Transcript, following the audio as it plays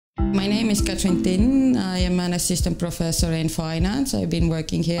My name is Katrin Tinn. I am an assistant professor in finance. I've been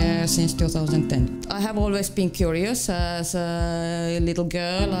working here since 2010. I have always been curious. As a little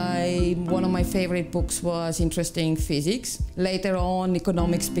girl, one of my favorite books was interesting physics. Later on,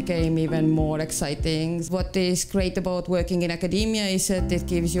 economics became even more exciting. What is great about working in academia is that it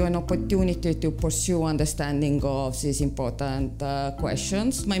gives you an opportunity to pursue understanding of these important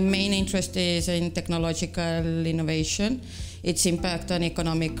questions. My main interest is in technological innovation, its impact on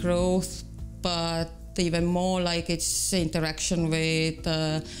economic growth, but even more like its interaction with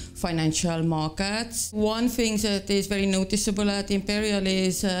financial markets. One thing that is very noticeable at Imperial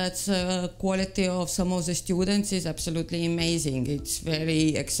is that the quality of some of the students is absolutely amazing. It's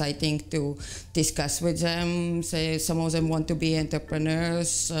very exciting to discuss with them. Some of them want to be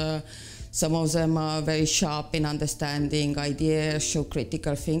entrepreneurs. Some of them are very sharp in understanding ideas, show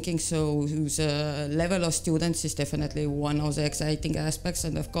critical thinking. So the level of students is definitely one of the exciting aspects,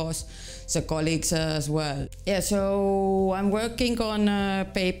 and of course the colleagues as well. Yeah, so I'm working on a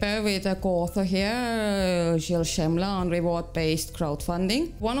paper with a co-author here, Gilles Schemla, on reward-based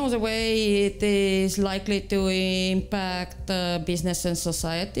crowdfunding. One of the ways it is likely to impact business and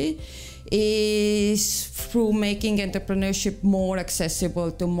society is through making entrepreneurship more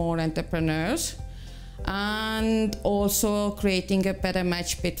accessible to more entrepreneurs, and also creating a better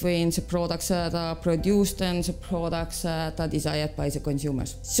match between the products that are produced and the products that are desired by the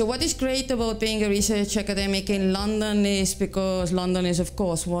consumers. So what is great about being a research academic in London is because London is of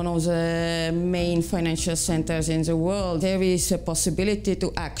course one of the main financial centers in the world. There is a possibility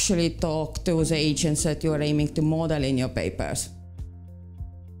to actually talk to the agents that you are aiming to model in your papers.